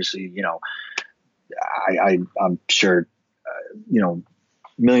honor. Obviously, I'm sure,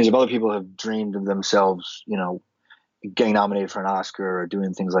 millions of other people have dreamed of themselves, getting nominated for an Oscar or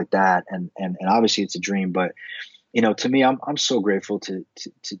doing things like that. And obviously it's a dream, but to me, I'm so grateful to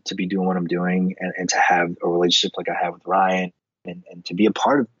be doing what I'm doing and to have a relationship like I have with Ryan and to be a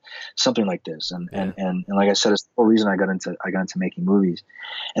part of something like this. And like I said, it's the whole reason I got into making movies.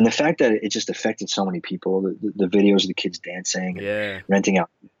 And the fact that it just affected so many people, the videos of the kids dancing, and renting out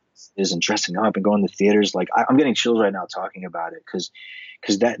and dressing up and going to theaters. Like I'm getting chills right now talking about it because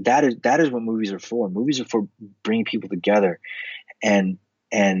that is what movies are for. Movies are for bringing people together. And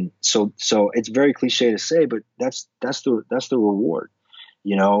so it's very cliche to say, but that's the reward,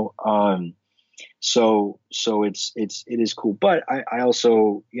 so it is cool. But I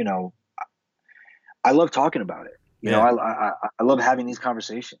also, I love talking about it. I love having these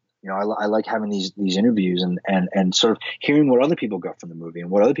conversations. I like having these interviews and sort of hearing what other people got from the movie and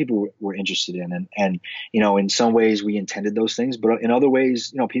what other people were interested in. And in some ways we intended those things, but in other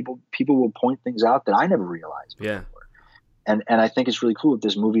ways, people will point things out that I never realized before. Yeah. And I think it's really cool that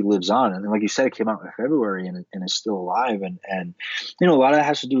this movie lives on. And like you said, it came out in February and it's still alive. And a lot of that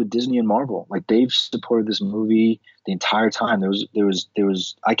has to do with Disney and Marvel. Like they've supported this movie the entire time. There was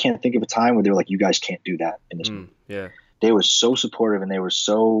I can't think of a time where they were like, you guys can't do that in this movie. Yeah. They were so supportive and they were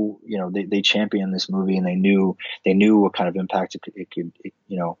so, they championed this movie and they knew what kind of impact it could,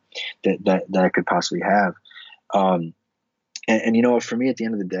 that it could possibly have. And for me, at the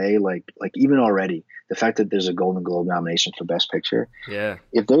end of the day, like even already, the fact that there's a Golden Globe nomination for Best Picture. Yeah.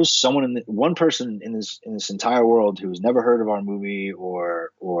 If there's someone one person in this entire world who's never heard of our movie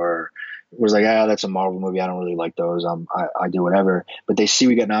or was like, that's a Marvel movie, I don't really like those. I do whatever. But they see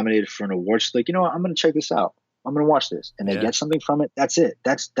we got nominated for an award, she's like, I'm going to check this out. I'm going to watch this, and they get something from it. That's it.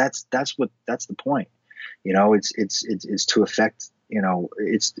 That's the point. It's to affect.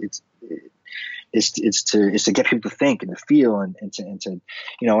 It's to get people to think and to feel and to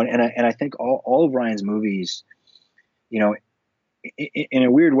and I think all of Ryan's movies, in a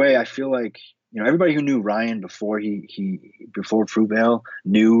weird way, I feel like everybody who knew Ryan before before Fruitvale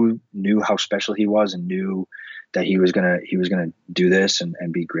knew how special he was and knew that he was gonna do this and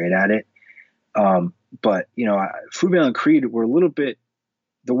be great at it. But Fruitvale and Creed were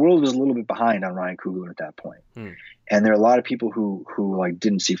the world was a little bit behind on Ryan Coogler at that point. And there are a lot of people who like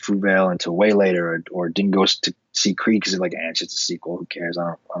didn't see Fruitvale until way later or didn't go to see Creed because it's like, it's just a sequel. Who cares?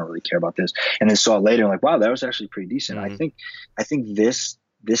 I don't really care about this. And then saw it later, and like, wow, that was actually pretty decent. Mm-hmm. I think this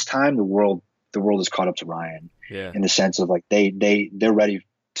time the world is caught up to Ryan in the sense of like they're ready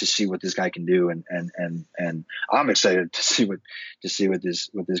to see what this guy can do, and I'm excited to see what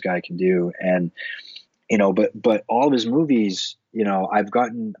this guy can do. And but all of his movies, I've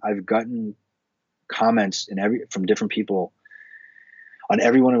gotten comments from different people on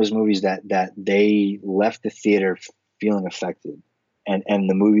every one of his movies that they left the theater feeling affected, and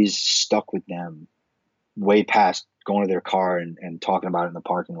the movies stuck with them way past going to their car and talking about it in the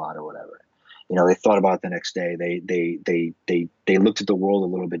parking lot or whatever. They thought about it the next day. They looked at the world a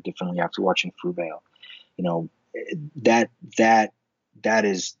little bit differently after watching Fruitvale. That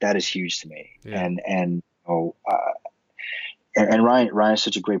is huge to me. Yeah. And Ryan is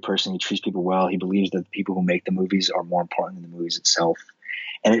such a great person. He treats people well. He believes that the people who make the movies are more important than the movies itself.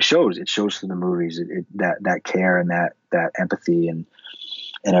 And it shows through the movies, that care and that empathy and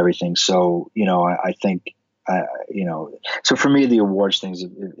everything. So, I think, so for me, the awards things,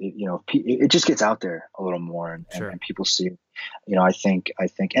 it just gets out there a little more and people see it. I think,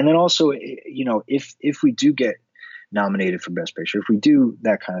 and then also, if we do get nominated for Best Picture, if we do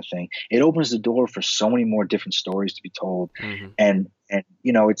that kind of thing, it opens the door for so many more different stories to be told. Mm-hmm. And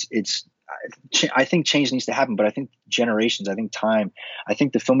I think change needs to happen, but I think generations, I think time, I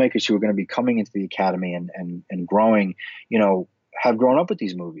think the filmmakers who are going to be coming into the Academy and growing, have grown up with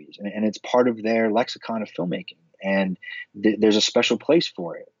these movies, and it's part of their lexicon of filmmaking, and there's a special place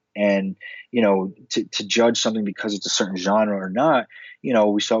for it. And to judge something because it's a certain genre or not,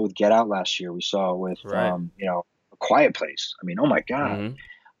 we saw it with Get Out last year. We saw it with A Quiet Place. I mean, oh my God. Mm-hmm.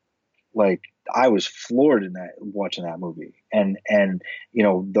 Like, I was floored watching that movie, and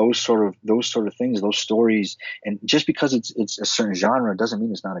those sort of things, those stories, and just because it's a certain genre doesn't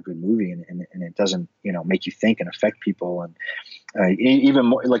mean it's not a good movie, and it doesn't make you think and affect people, and even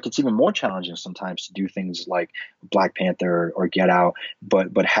more, like, it's even more challenging sometimes to do things like Black Panther or Get Out,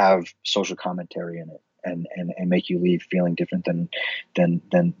 but have social commentary in it and make you leave feeling different than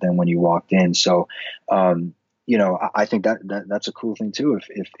when you walked in. So. I think that's a cool thing too.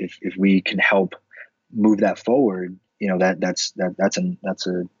 If we can help move that forward, that's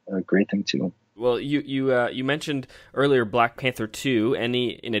a great thing too. Well, you mentioned earlier Black Panther 2.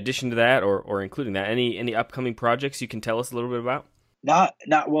 Any, in addition to that, or including that, any upcoming projects you can tell us a little bit about?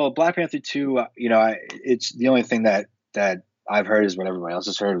 Well, Black Panther 2. It's the only thing that I've heard is what everybody else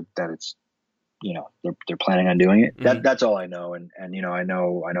has heard, that it's. They're planning on doing it. Mm-hmm. That's all I know. And I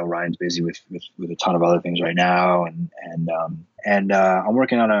know Ryan's busy with a ton of other things right now. And I'm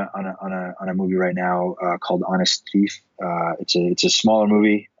working on a movie right now called Honest Thief. It's a smaller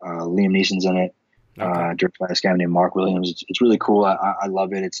movie. Liam Neeson's in it. Okay. Directed by this guy named Mark Williams. It's really cool. I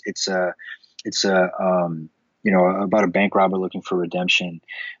love it. It's about a bank robber looking for redemption.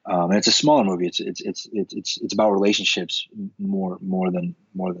 And it's a smaller movie. It's about relationships more than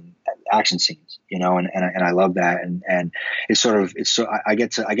action scenes, and I love that. And I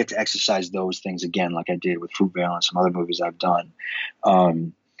get to exercise those things again, like I did with Fruitvale and some other movies I've done,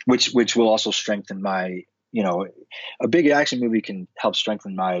 which will also strengthen my, a big action movie can help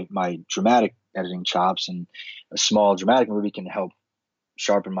strengthen my dramatic editing chops, and a small dramatic movie can help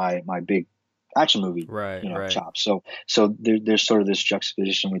sharpen my big action movie chops. So there's sort of this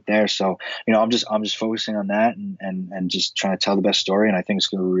juxtaposition with there. So I'm just focusing on that and just trying to tell the best story, and I think it's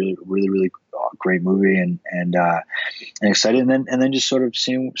going to be really really great movie, and excited, and then just sort of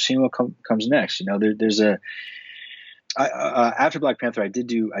seeing what comes next. There's after Black Panther, I did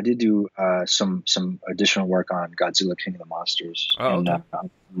do some additional work on Godzilla King of the Monsters. Okay. And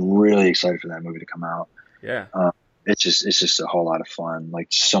I'm really excited for that movie to come out. Yeah. It's just a whole lot of fun. Like,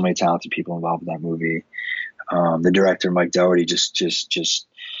 so many talented people involved in that movie. The director, Mike Dougherty, just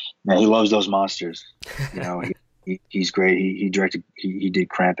man, he loves those monsters. He's great. He did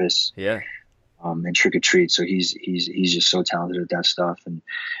Krampus. Yeah. And Trick or Treat. So he's just so talented at that stuff. And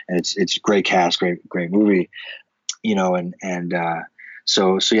it's great cast, great movie.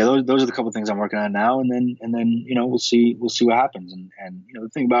 So yeah, those are the couple of things I'm working on now, and then we'll see what happens. And the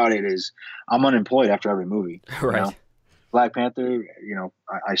thing about it is, I'm unemployed after every movie. Right. Black Panther,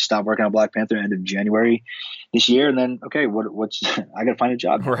 I stopped working on Black Panther end of January this year, and then what's I got to find a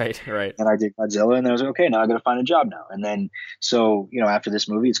job now. Right. And I did Godzilla, and then I was like, okay, now I got to find a job now. And then so after this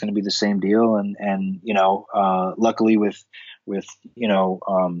movie, it's going to be the same deal, and luckily with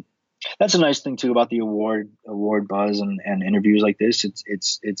that's a nice thing too about the award buzz and interviews like this.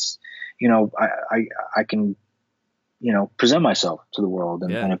 It's I can present myself to the world,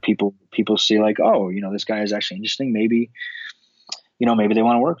 and if people see like, oh, this guy is actually interesting, maybe they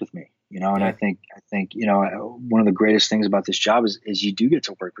want to work with me, And I think, one of the greatest things about this job is you do get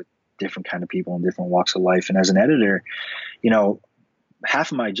to work with different kind of people in different walks of life. And as an editor, more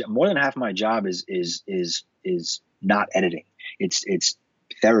than half of my job is not editing. It's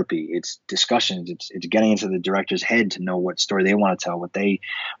therapy. It's discussions. It's getting into the director's head to know what story they want to tell, what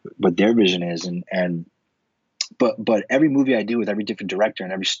their vision is. But every movie I do with every different director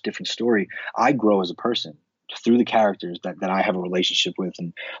and every different story, I grow as a person through the characters that I have a relationship with,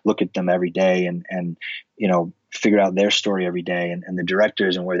 and look at them every day and figure out their story every day, and the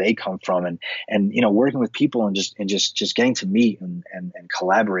directors and where they come from, and working with people and just getting to meet and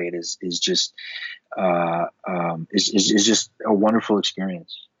collaborate is just just a wonderful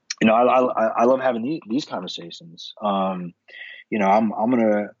experience. I love having these conversations.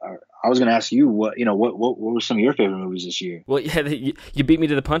 I was gonna ask you what were some of your favorite movies this year? Well, yeah, you beat me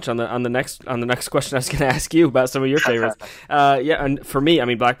to the punch on the next question. I was gonna ask you about some of your favorites. And for me, I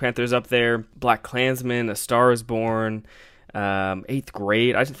mean, Black Panther's up there. Black Klansman, A Star Is Born, Eighth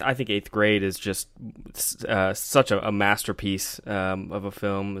Grade. I think Eighth Grade is just such a masterpiece of a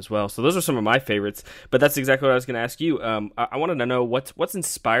film as well. So those are some of my favorites. But that's exactly what I was going to ask you. I wanted to know what's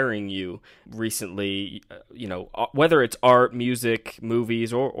inspiring you recently. Whether it's art, music,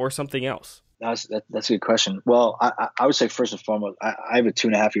 movies, or something else. That's a good question. Well, I would say first and foremost, I have a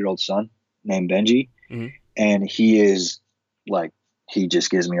 2.5-year-old son named Benji, mm-hmm. and he just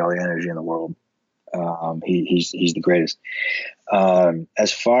gives me all the energy in the world. He's the greatest.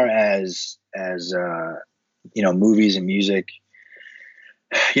 As far as movies and music,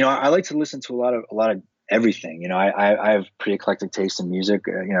 I like to listen to a lot of everything. I have pretty eclectic taste in music.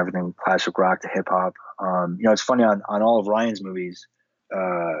 Everything from classic rock to hip hop. It's funny on all of Ryan's movies.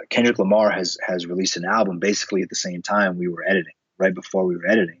 Kendrick Lamar has released an album basically at the same time we were editing, right before we were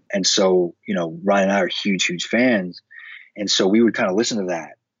editing, and so Ryan and I are huge fans, and so we would kind of listen to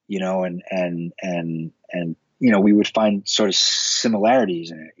that. And we would find sort of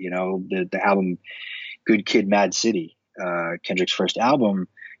similarities in it. The album Good Kid, Mad City, Kendrick's first album,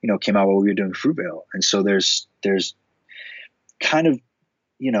 came out while we were doing Fruitvale. And so there's kind of,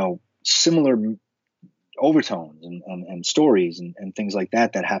 similar overtones and stories and things like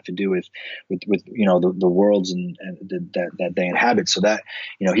that have to do with the worlds and that they inhabit. So that,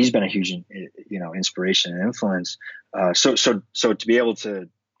 he's been a huge, inspiration and influence. So to be able to,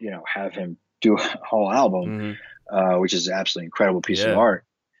 have him do a whole album, mm-hmm. Which is an absolutely incredible piece of art,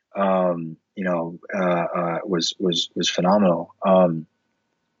 was phenomenal. Trying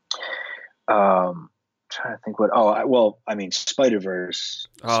to think Spider-Verse,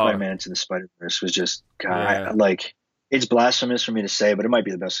 Spider-Man Into the Spider-Verse was just, it's blasphemous for me to say, but it might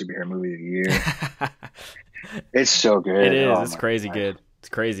be the best superhero movie of the year. It's so good. It is. It's crazy good. It's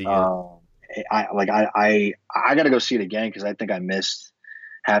crazy good. I got to go see it again because I think I missed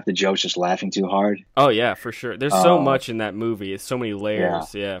half the jokes just laughing too hard. Oh yeah, for sure. There's so much in that movie. It's so many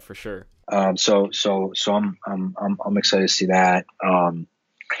layers. Yeah, for sure. So I'm excited to see that.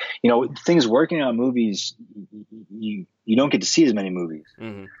 Things working on movies, you don't get to see as many movies.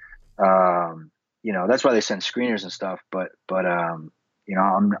 Mm-hmm. That's why they send screeners and stuff. But I'm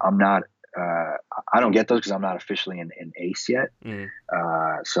not. I don't get those because I'm not officially in ACE yet. Mm.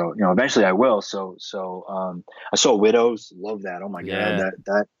 So eventually I will. So I saw Widows. Love that. Oh my God,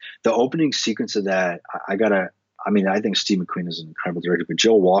 that the opening sequence of that. I think Steve McQueen is an incredible director, but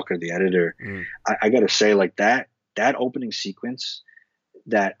Joe Walker, the editor, I gotta say, that opening sequence,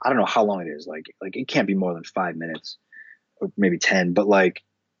 that I don't know how long it is. Like it can't be more than 5 minutes, or maybe 10. But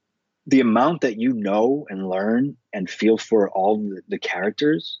the amount that and learn and feel for all the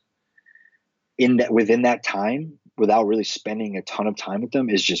characters within that time, without really spending a ton of time with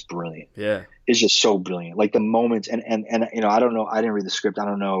them, is just brilliant. Yeah, it's just so brilliant. Like the moments, and I don't know. I didn't read the script. I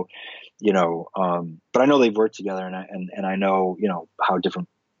don't know, but I know they've worked together, and I know how different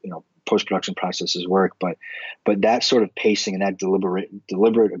post-production processes work. But that sort of pacing and that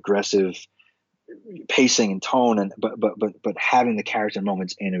deliberate, aggressive pacing and tone, and but having the character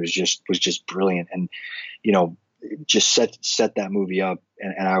moments in it was just brilliant, and just set that movie up,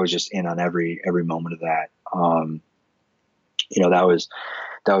 and I was just in on every moment of that.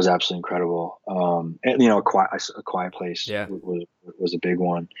 That was absolutely incredible. And a Quiet Place was a big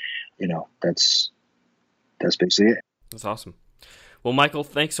one. That's basically it. That's awesome. Well, Michael,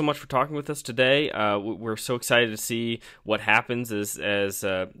 thanks so much for talking with us today. We're so excited to see what happens as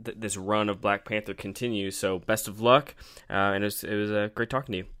this run of Black Panther continues. So best of luck, and it was great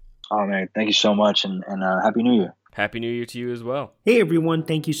talking to you. Oh, man, thank you so much, and Happy New Year. Happy New Year to you as well. Hey everyone,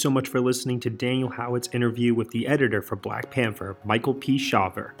 thank you so much for listening to Daniel Howitt's interview with the editor for Black Panther, Michael P.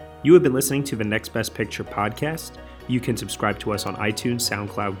 Shawver. You have been listening to the Next Best Picture podcast. You can subscribe to us on iTunes,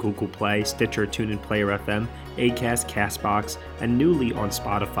 SoundCloud, Google Play, Stitcher, TuneIn, Player FM, Acast, CastBox, and newly on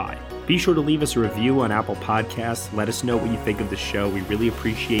Spotify. Be sure to leave us a review on Apple Podcasts. Let us know what you think of the show. We really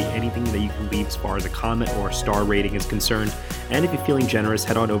appreciate anything that you can leave as far as a comment or a star rating is concerned. And if you're feeling generous,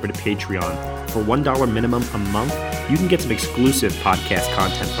 head on over to Patreon. For $1 minimum a month, you can get some exclusive podcast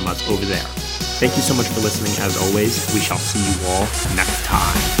content from us over there. Thank you so much for listening. As always, we shall see you all next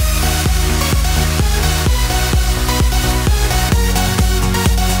time.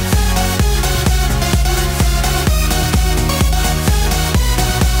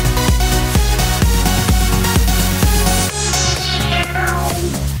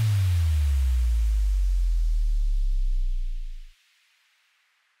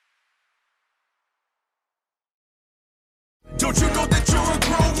 Don't you know that you're a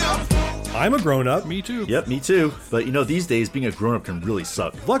grown-up? I'm a grown-up. Me too. Yep, me too. But these days being a grown-up can really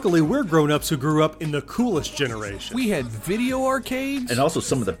suck. Luckily, we're grown-ups who grew up in the coolest generation. We had video arcades. And also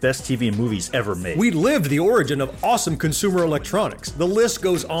some of the best TV and movies ever made. We lived the origin of awesome consumer electronics. The list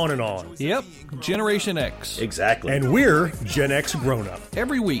goes on and on. Yep, Generation X. Exactly. And we're Gen X grown-up.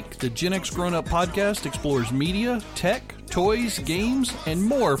 Every week, the Gen X Grown Up podcast explores media, tech, toys, games, and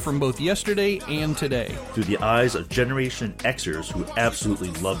more from both yesterday and today. Through the eyes of Generation Xers who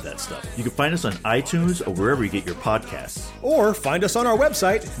absolutely love that stuff. You can find us on iTunes or wherever you get your podcasts. Or find us on our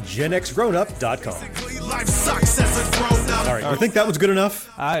website, genxgrownup.com. Life sucks as a grown-up. All right, you think that was good enough?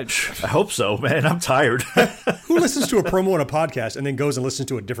 I hope so, man. I'm tired. Who listens to a promo on a podcast and then goes and listens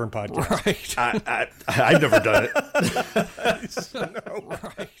to a different podcast? Right. I've never done it. No.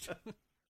 Right.